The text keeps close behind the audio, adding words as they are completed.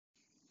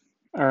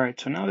All right,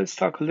 so now let's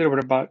talk a little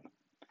bit about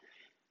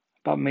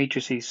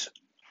matrices.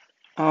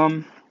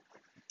 Um,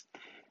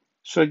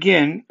 so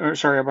again, or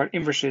sorry, about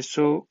inverses.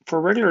 So for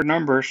regular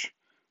numbers,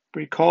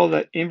 recall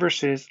that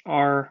inverses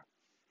are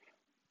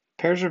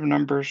pairs of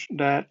numbers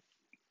that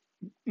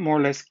more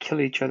or less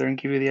kill each other and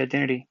give you the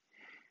identity.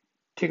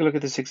 Take a look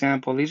at this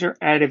example. These are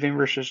additive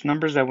inverses,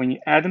 numbers that when you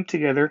add them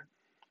together,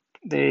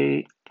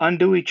 they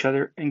undo each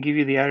other and give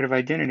you the additive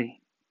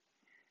identity.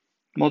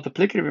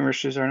 Multiplicative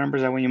inverses are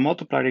numbers that when you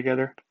multiply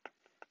together,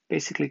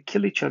 basically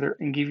kill each other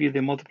and give you the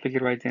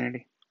multiplicative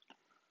identity.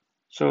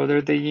 So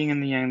they're the yin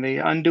and the yang. They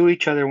undo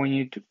each other when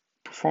you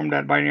perform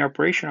that binary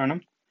operation on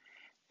them,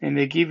 and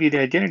they give you the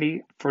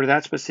identity for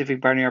that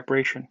specific binary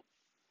operation.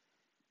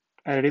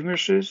 Additive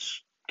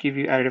inverses give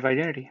you additive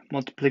identity.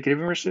 Multiplicative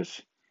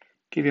inverses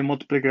give you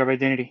multiplicative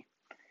identity.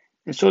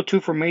 And so too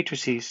for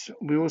matrices.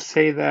 We will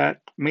say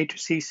that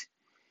matrices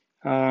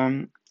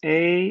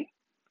A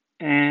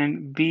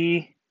and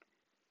B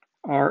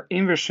are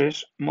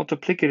inverses,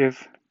 multiplicative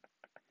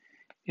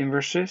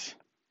inverses,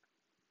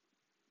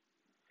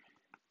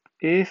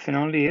 if and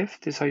only if,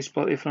 this is how you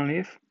spell if and only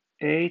if,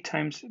 A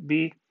times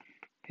B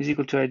is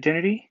equal to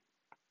identity,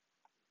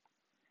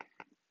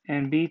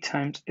 and B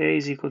times A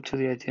is equal to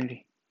the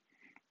identity.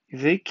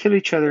 If they kill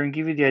each other and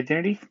give you the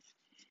identity,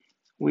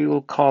 we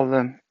will call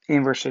them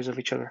inverses of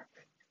each other.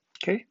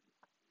 Okay?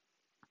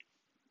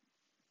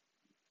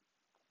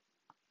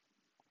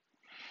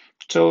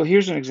 So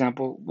here's an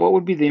example. What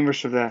would be the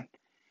inverse of that?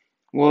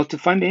 Well, to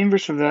find the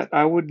inverse of that,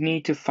 I would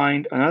need to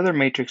find another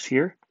matrix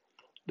here.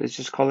 Let's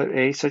just call it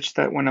A, such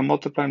that when I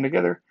multiply them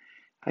together,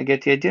 I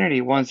get the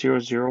identity 1, 0,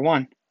 0,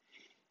 1.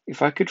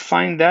 If I could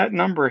find that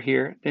number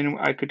here, then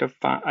I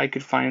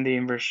could find the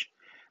inverse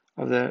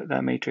of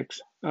that matrix.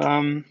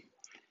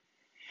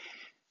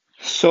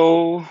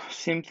 So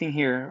same thing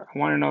here. I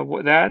want to know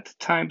what that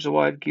times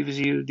what gives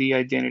you the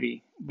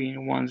identity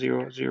being 1,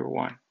 0, 0,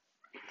 1.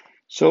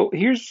 So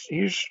here's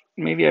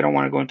maybe I don't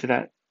want to go into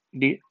that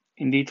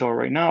in detail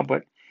right now,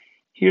 but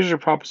here's a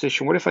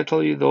proposition. What if I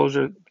told you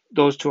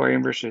those two are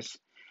inverses?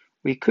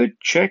 We could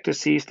check to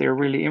see if they're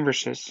really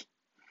inverses.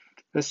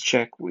 Let's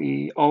check.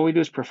 All we do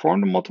is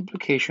perform the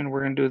multiplication.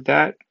 We're going to do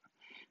that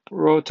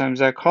row times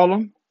that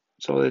column.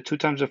 So the 2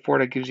 times the 4,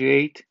 that gives you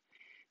 8.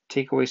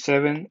 Take away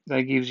 7,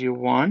 that gives you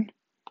 1.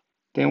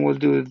 Then we'll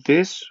do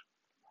this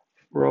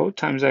row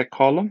times that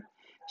column.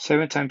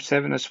 7 times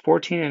 7, that's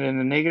 14, and then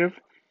the negative,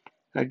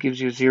 that gives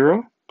you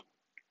 0,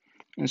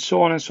 and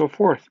so on and so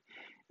forth.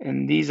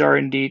 And these are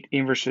indeed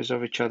inverses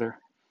of each other.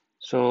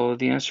 So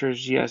the answer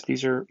is yes,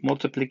 these are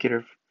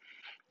multiplicative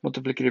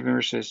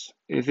inverses.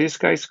 If this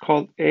guy's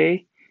called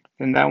A,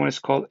 then that one is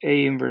called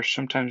A inverse,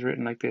 sometimes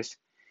written like this,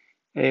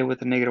 A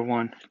with a negative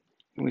 1.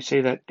 And we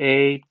say that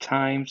A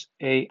times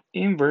A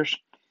inverse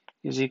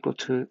is equal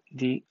to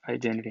the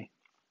identity.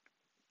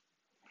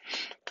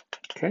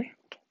 Okay.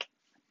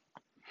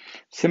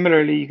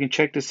 Similarly, you can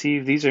check to see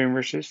if these are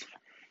inverses.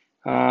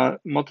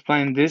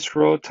 Multiplying this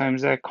row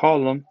times that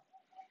column,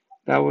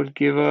 that would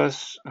give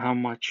us how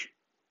much?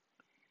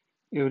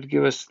 It would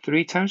give us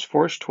 3 times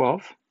 4 is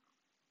 12.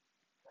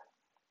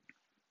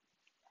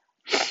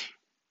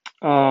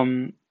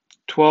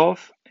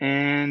 12,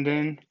 and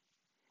then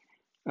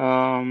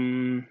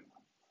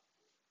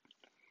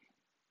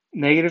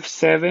negative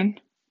 7.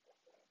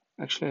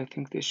 Actually, I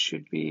think this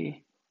should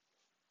be,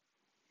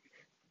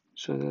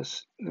 so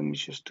let me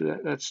just do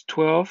that. That's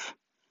 12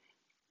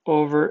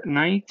 over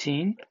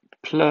 19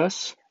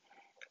 plus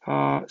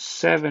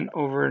 7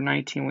 over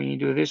 19 when you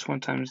do this one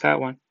times that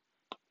one.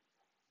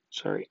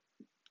 Sorry,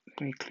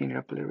 let me clean it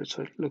up a little bit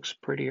so it looks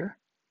prettier.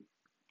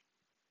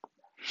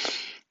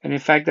 And in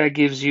fact, that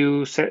gives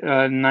you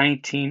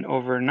 19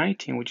 over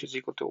 19, which is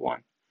equal to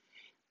 1.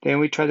 Then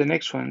we try the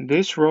next one.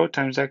 This row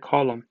times that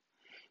column.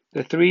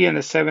 The 3 and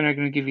the 7 are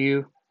going to give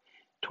you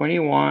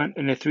 21,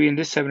 and the 3 and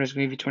this 7 is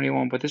going to give you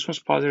 21. But this one's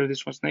positive,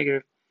 this one's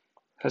negative.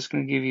 That's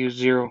going to give you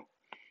 0,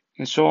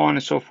 and so on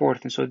and so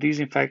forth. And so these,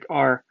 in fact,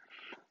 are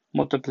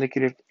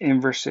multiplicative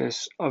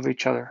inverses of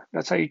each other.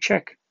 That's how you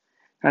check.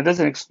 Now, it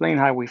doesn't explain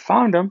how we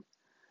found them,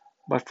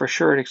 but for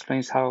sure it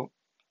explains how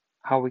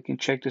we can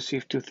check to see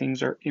if two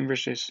things are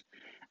inverses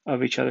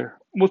of each other.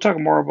 We'll talk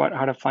more about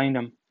how to find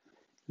them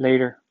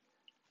later.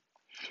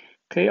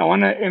 Okay, I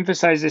want to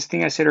emphasize this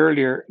thing I said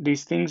earlier.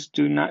 These things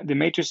do not, the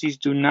matrices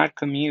do not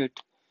commute.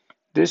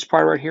 This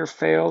part right here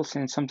fails,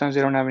 and sometimes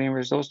they don't have an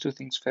inverse. Those two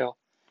things fail.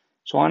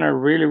 So I want to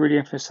really, really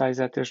emphasize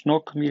that there's no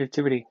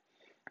commutativity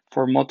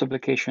for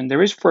multiplication.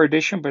 There is for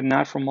addition, but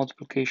not for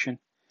multiplication.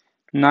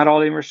 Not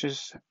all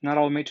inverses, not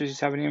all matrices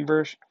have an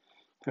inverse.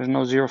 There's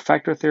no zero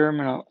factor theorem,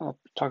 and I'll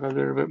talk a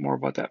little bit more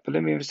about that. But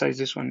let me emphasize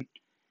this one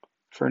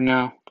for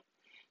now.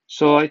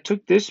 So I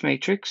took this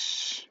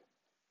matrix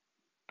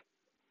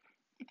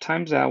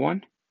times that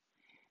one,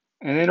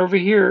 and then over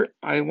here,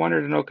 I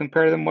wanted to know,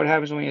 compare them, what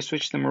happens when you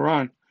switch them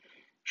around.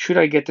 Should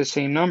I get the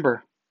same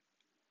number?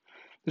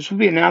 This would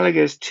be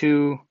analogous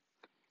to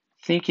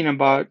thinking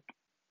about,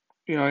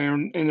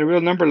 in the real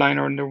number line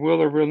or in the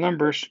wheel of real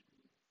numbers.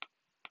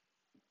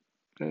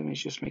 Let me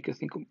just make a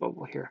think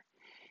bubble here.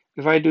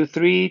 If I do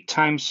 3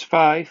 times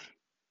 5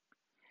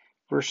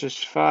 versus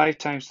 5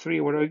 times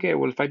 3, what do I get?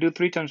 Well, if I do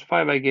 3 times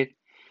 5, I get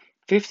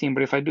 15,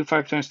 but if I do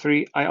 5 times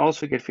 3, I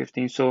also get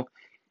 15. So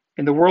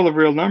in the world of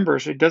real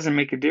numbers, it doesn't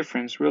make a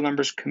difference. Real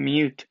numbers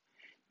commute,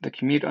 they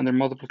commute under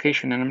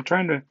multiplication, and I'm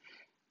trying to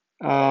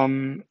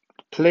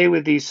play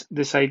with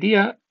this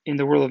idea in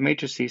the world of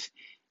matrices.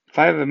 If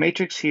I have a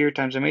matrix here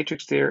times a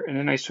matrix there, and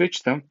then I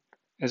switch them,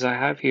 as I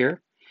have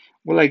here,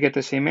 will I get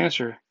the same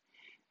answer?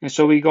 And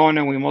so we go on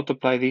and we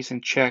multiply these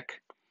and check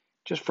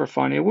just for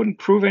fun. It wouldn't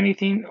prove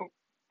anything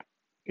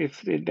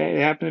if they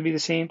happen to be the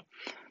same,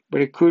 but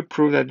it could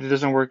prove that it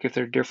doesn't work if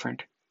they're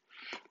different.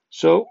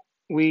 So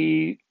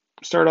we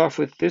start off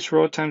with this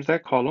row times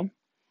that column.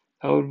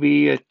 That would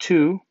be a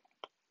 2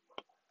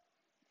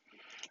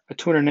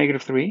 and a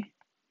negative 3.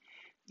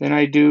 Then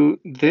I do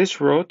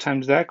this row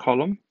times that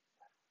column.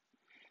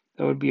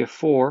 That would be a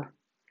 4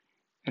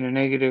 and a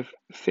negative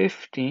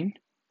 15.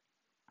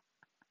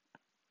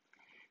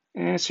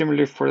 And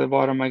similarly for the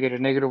bottom, I get a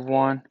negative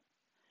 1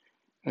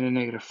 and a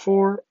negative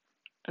 4,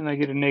 and I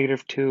get a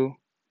negative 2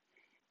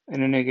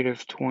 and a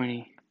negative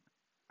 20.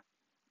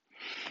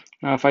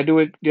 Now if I do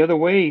it the other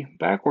way,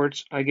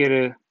 backwards, I get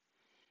a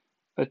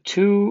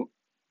 2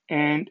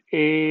 and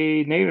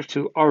a negative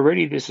 2.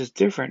 Already this is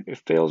different.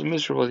 It fails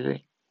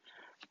miserably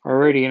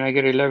already, and I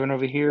get 11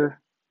 over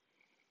here,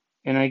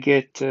 and I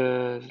get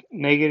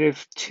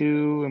negative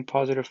 2 and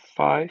positive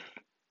 5,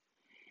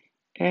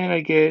 and I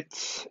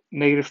get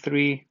negative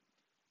 3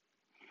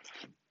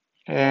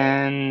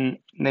 and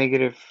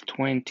negative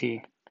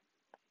 20.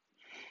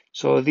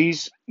 So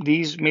these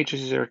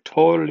matrices are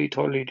totally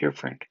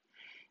different.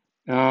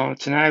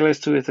 It's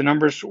analogous to if the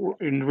numbers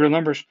in real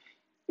numbers.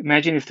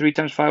 Imagine if 3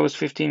 times 5 was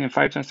 15 and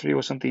 5 times 3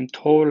 was something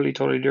totally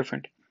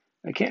different.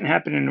 It can't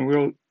happen in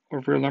real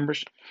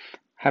numbers. It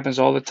happens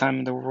all the time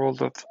in the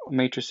world of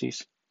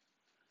matrices.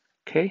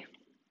 Okay.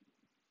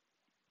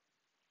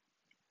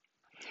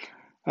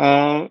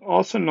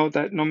 Also note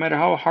that no matter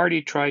how hard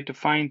you try to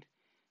find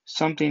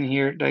something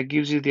here that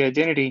gives you the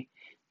identity,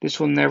 this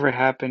will never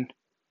happen.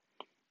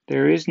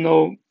 There is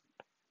no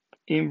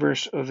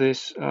inverse of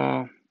this.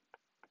 Does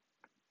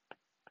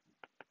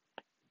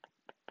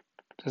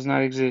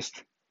not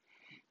exist.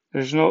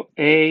 There's no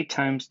a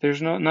times.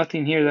 There's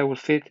nothing here that would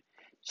fit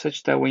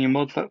such that when you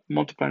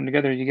multiply them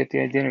together, you get the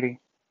identity.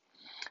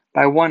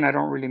 By 1, I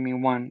don't really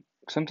mean 1.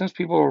 Sometimes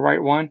people will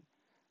write 1,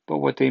 but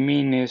what they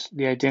mean is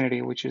the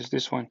identity, which is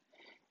this one.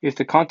 If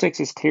the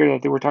context is clear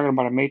that they were talking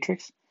about a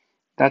matrix,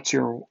 that's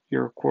your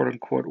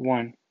quote-unquote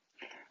 1.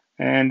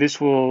 And this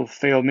will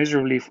fail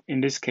miserably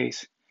in this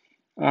case.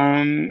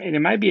 And it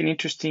might be an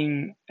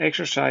interesting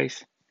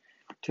exercise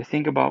to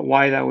think about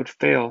why that would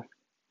fail.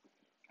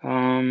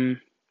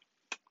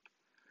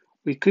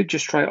 We could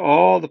just try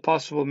all the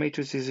possible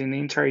matrices in the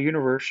entire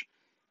universe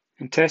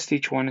and test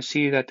each one and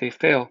see that they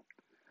fail.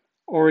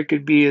 Or we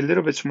could be a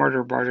little bit smarter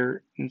about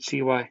it and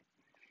see why.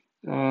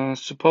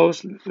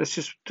 Suppose, let's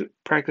just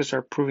practice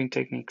our proving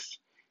techniques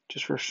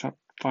just for some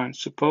fun.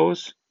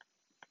 Suppose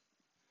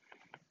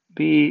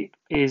B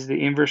is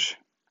the inverse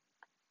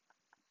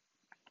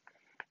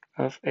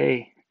of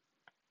A.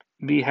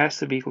 B has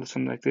to be equal to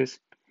something like this.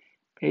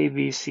 A,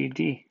 B, C,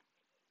 D.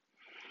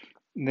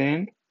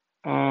 Then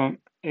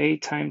A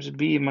times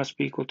B must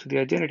be equal to the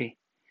identity.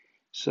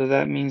 So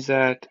that means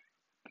that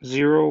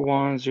 0,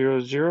 1,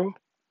 0, 0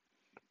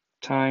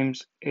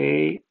 times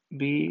A,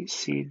 B,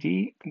 C,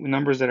 D,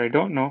 numbers that I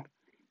don't know,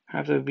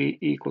 have to be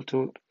equal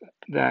to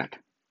that,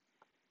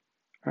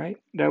 right?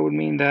 That would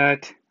mean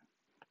that,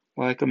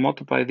 well, I can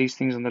multiply these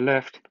things on the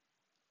left.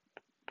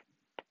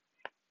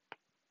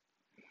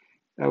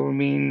 That would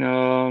mean,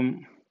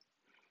 I'm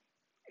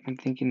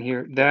thinking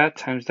here, that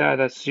times that,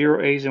 that's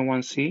 0 A's and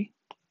 1 C.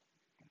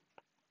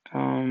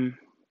 Then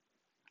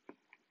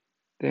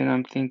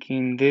I'm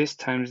thinking this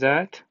times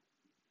that.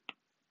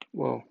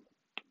 Whoa.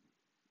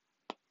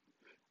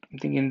 I'm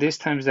thinking this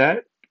times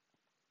that.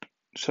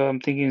 So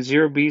I'm thinking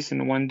 0 B's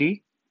and 1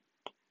 D.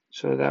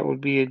 So that would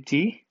be a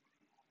D.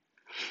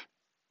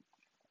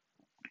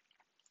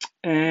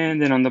 And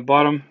then on the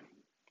bottom,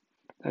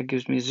 that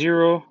gives me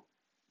 0.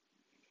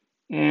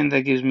 And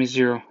that gives me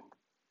 0.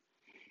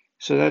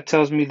 So that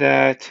tells me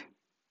that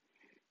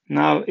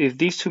now if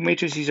these two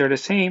matrices are the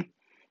same,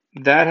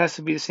 that has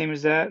to be the same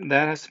as that,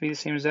 that has to be the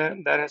same as that,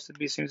 that has to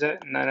be the same as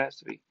that, and that has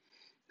to be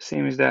the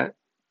same as that.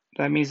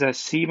 That means that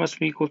C must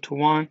be equal to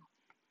 1,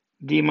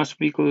 D must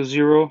be equal to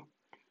 0,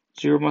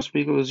 0 must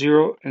be equal to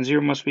 0, and 0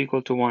 must be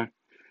equal to 1.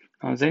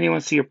 Does anyone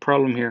see a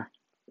problem here?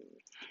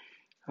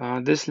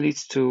 This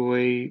leads to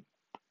a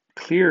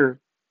clear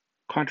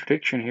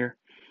contradiction here.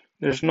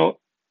 There's no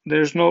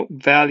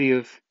value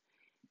of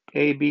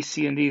A, B,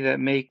 C, and D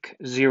that make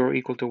 0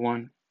 equal to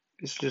 1.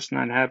 It's just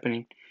not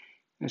happening.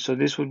 And so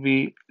this would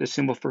be the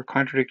symbol for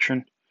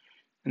contradiction,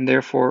 and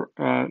therefore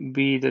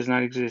B does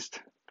not exist.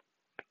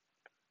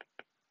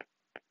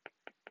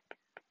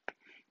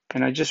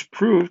 And I just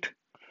proved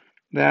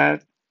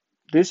that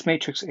this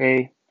matrix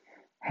A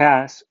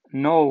has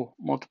no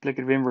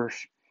multiplicative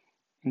inverse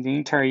in the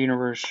entire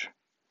universe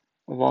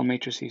of all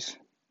matrices.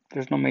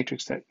 There's no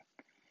matrix that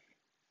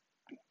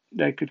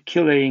that could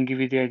kill A and give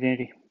you the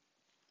identity.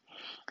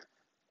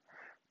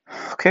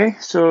 Okay,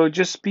 so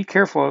just be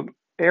careful.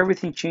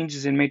 Everything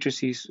changes in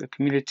matrices. The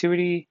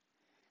commutativity,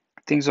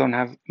 things don't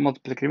have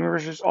multiplicative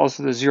inverses.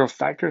 Also, the zero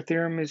factor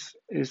theorem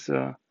is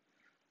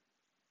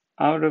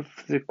out of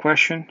the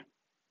question.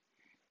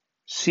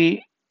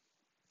 See,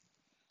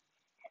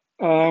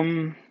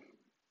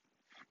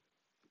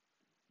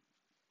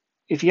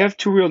 if you have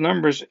two real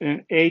numbers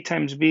and A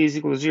times B is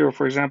equal to 0,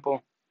 for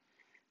example,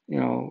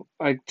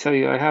 I tell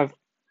you I have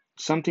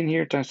something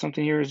here times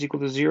something here is equal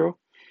to 0.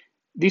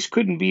 These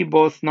couldn't be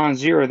both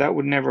non-zero. That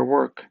would never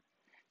work.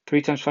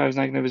 3 times 5 is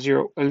negative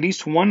 0. At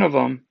least one of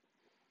them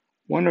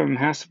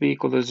has to be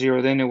equal to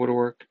 0. Then it would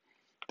work.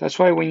 That's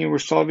why when you were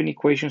solving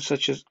equations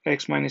such as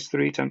x minus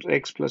 3 times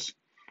x plus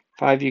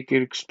 5, you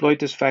could exploit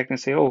this fact and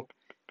say, oh,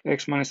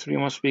 x minus 3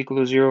 must be equal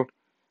to 0,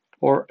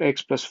 or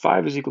x plus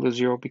 5 is equal to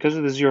 0 because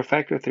of the zero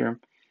factor theorem.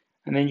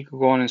 And then you could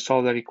go on and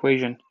solve that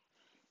equation.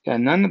 Yeah,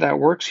 none of that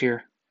works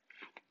here.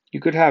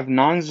 You could have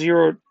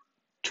non-zero,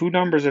 two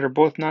numbers that are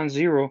both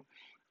non-zero,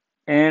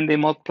 and they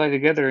multiply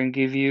together and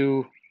give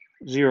you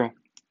 0.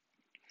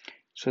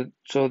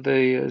 So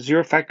the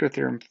zero factor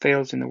theorem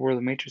fails in the world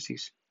of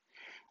matrices.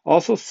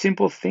 Also,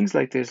 simple things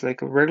like this,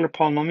 like a regular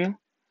polynomial.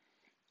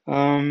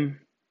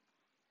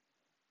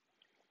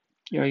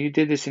 You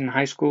did this in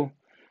high school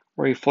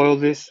where you FOIL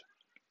this.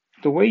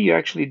 The way you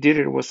actually did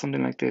it was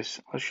something like this.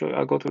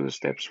 I'll go through the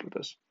steps for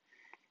this.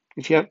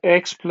 If you have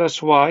x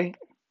plus y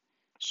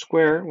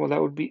squared, well,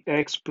 that would be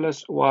x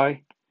plus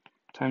y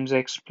times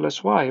x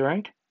plus y,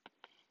 right?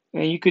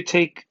 And you could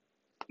take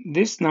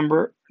this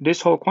number,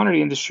 this whole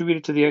quantity, and distribute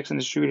it to the x and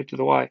distribute it to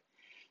the y.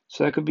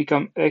 So that could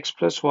become x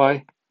plus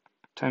y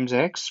times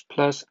x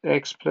plus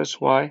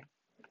y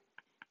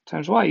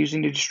times y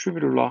using the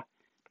distributive law.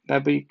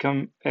 That would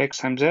become x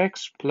times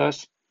x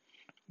plus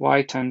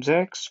y times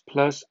x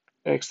plus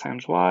x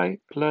times y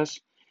plus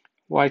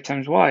y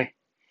times y.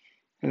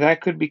 And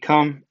that could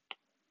become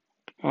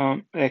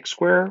x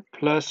squared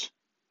plus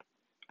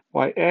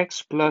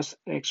yx plus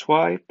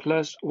xy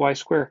plus y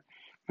squared.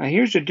 Now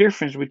here's the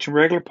difference between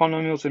regular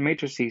polynomials and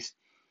matrices.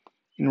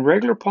 In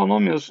regular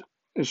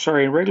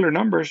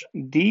numbers,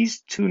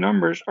 these two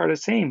numbers are the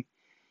same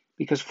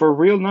because for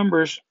real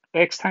numbers,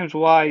 x times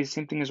y is the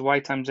same thing as y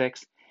times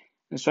x.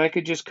 And so I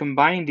could just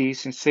combine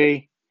these and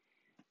say,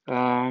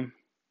 by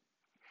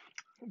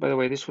the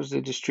way, this was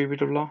the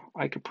distributive law.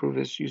 I could prove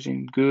this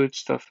using good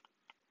stuff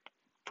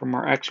from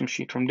our axiom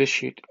sheet, from this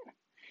sheet.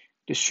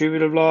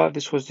 Distributive law,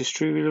 this was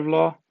distributive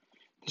law.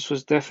 This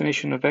was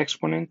definition of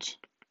exponents.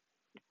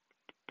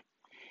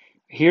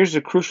 Here's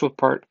the crucial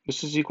part.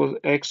 This is equal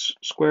to x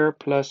squared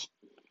plus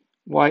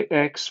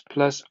yx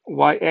plus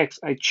yx.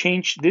 I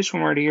changed this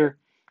one right here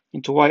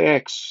into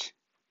yx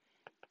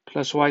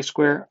plus y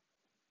squared,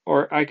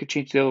 or I could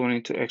change the other one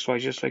into xy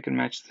just so I can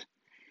match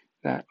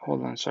that.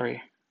 Hold on,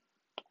 sorry.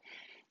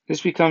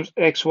 This becomes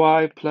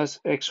xy plus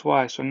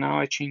xy. So now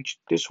I changed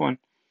this one,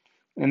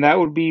 and that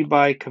would be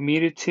by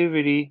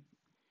commutativity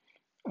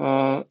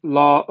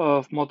law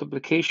of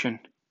multiplication.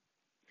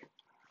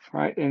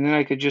 Right, and then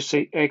I could just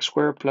say x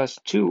squared plus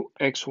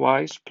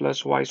 2xy's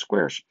plus y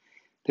squares.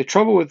 The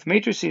trouble with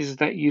matrices is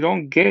that you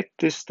don't get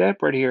this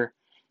step right here.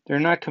 They're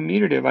not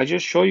commutative. I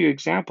just show you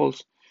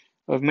examples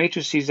of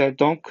matrices that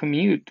don't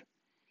commute.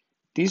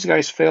 These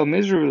guys fail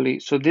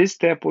miserably, so this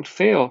step would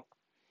fail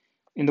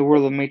in the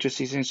world of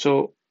matrices. And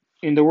so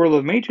in the world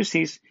of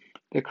matrices,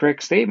 the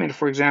correct statement,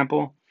 for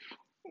example,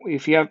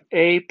 if you have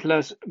a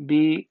plus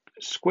b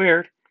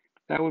squared,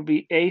 that would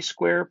be a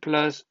squared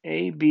plus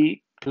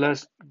ab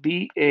plus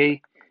ba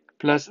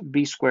plus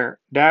b squared.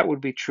 That would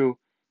be true,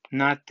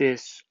 not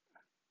this.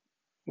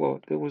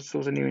 Well, it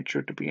wasn't even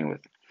true to begin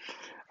with.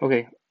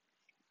 Okay,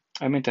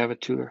 I meant to have a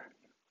tutor.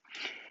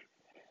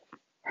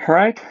 All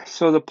right,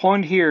 so the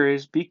point here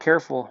is be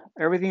careful.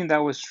 Everything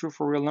that was true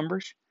for real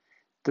numbers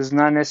does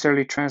not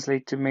necessarily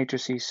translate to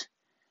matrices.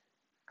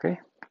 Okay,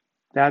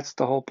 that's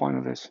the whole point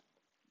of this.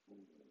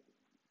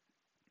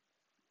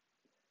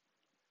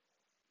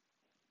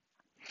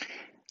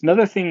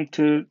 Another thing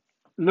to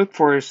look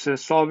for is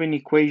solving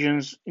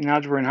equations in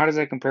algebra, and how does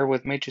that compare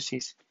with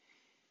matrices?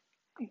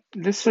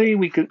 Let's say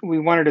we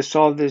wanted to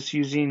solve this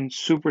using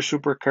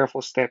super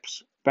careful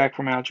steps back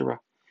from algebra.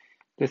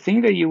 The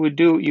thing that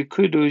you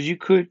could do is you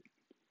could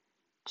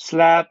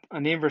slap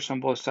an inverse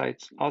on both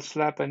sides. I'll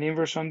slap an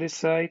inverse on this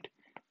side.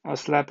 I'll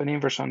slap an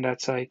inverse on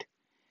that side.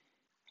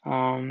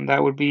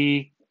 That would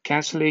be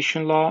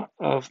cancellation law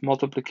of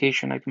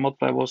multiplication. I can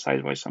multiply both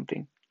sides by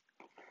something.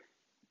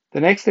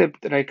 The next step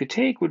that I could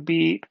take would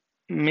be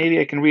maybe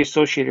I can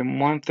reassociate them.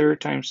 1/3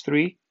 times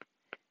 3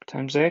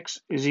 times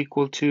x is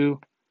equal to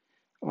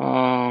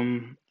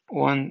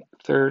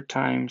 1/3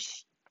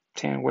 times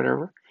 10,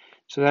 whatever.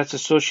 So that's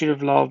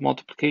associative law of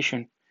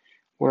multiplication,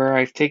 where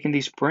I've taken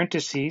these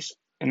parentheses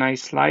and I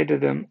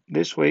slided them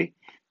this way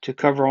to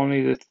cover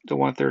only the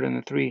 1/3 and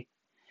the 3.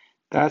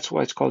 That's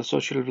why it's called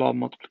associative law of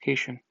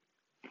multiplication.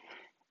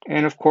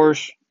 And of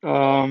course,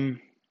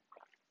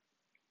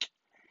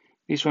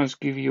 these ones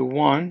give you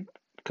 1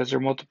 because they're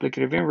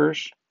multiplicative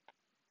inverse.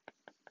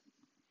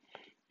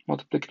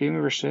 multiplicative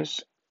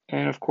inverses,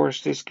 and of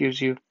course this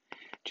gives you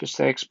just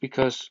x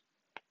because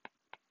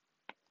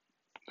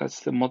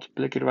that's the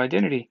multiplicative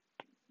identity.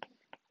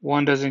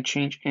 1 doesn't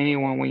change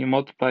anyone when you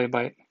multiply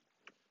by it.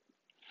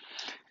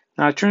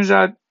 Now it turns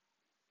out,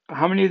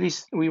 how many of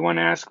these, we want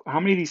to ask, how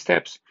many of these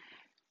steps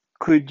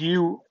could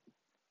you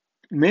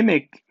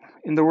mimic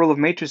in the world of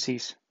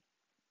matrices?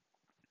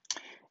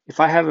 If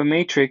I have a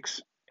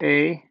matrix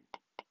A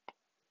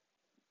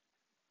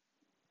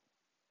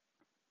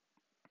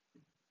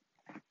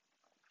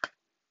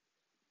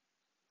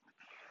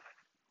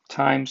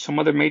times some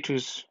other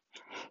matrix,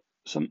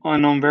 some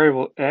unknown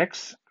variable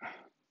x,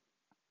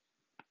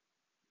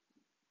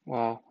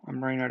 wow,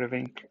 I'm running out of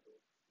ink.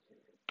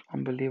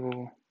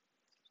 Unbelievable.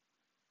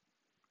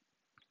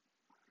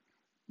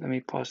 Let me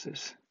pause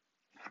this.